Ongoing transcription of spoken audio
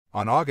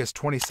On August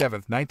 27,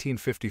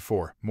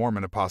 1954,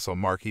 Mormon apostle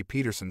Mark E.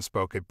 Peterson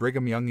spoke at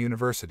Brigham Young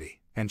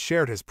University and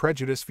shared his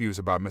prejudiced views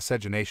about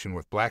miscegenation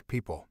with black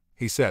people.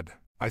 He said,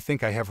 "I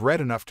think I have read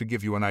enough to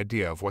give you an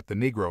idea of what the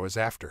Negro is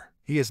after.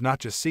 He is not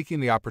just seeking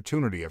the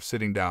opportunity of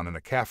sitting down in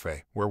a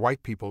cafe where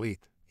white people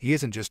eat. He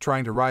isn't just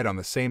trying to ride on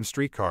the same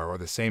streetcar or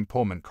the same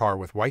Pullman car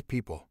with white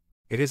people.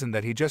 It isn't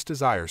that he just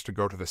desires to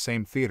go to the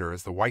same theater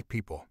as the white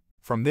people.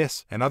 From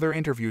this and other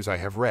interviews I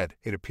have read,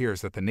 it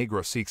appears that the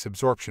Negro seeks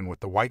absorption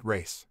with the white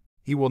race.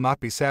 He will not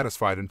be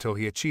satisfied until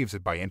he achieves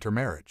it by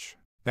intermarriage.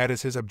 That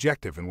is his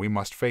objective, and we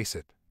must face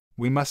it.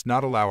 We must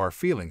not allow our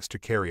feelings to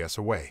carry us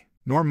away,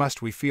 nor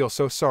must we feel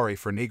so sorry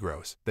for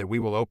Negroes that we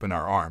will open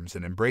our arms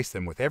and embrace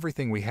them with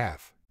everything we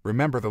have.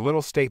 Remember the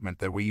little statement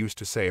that we used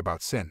to say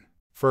about sin: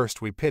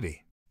 first we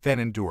pity, then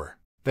endure,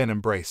 then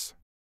embrace.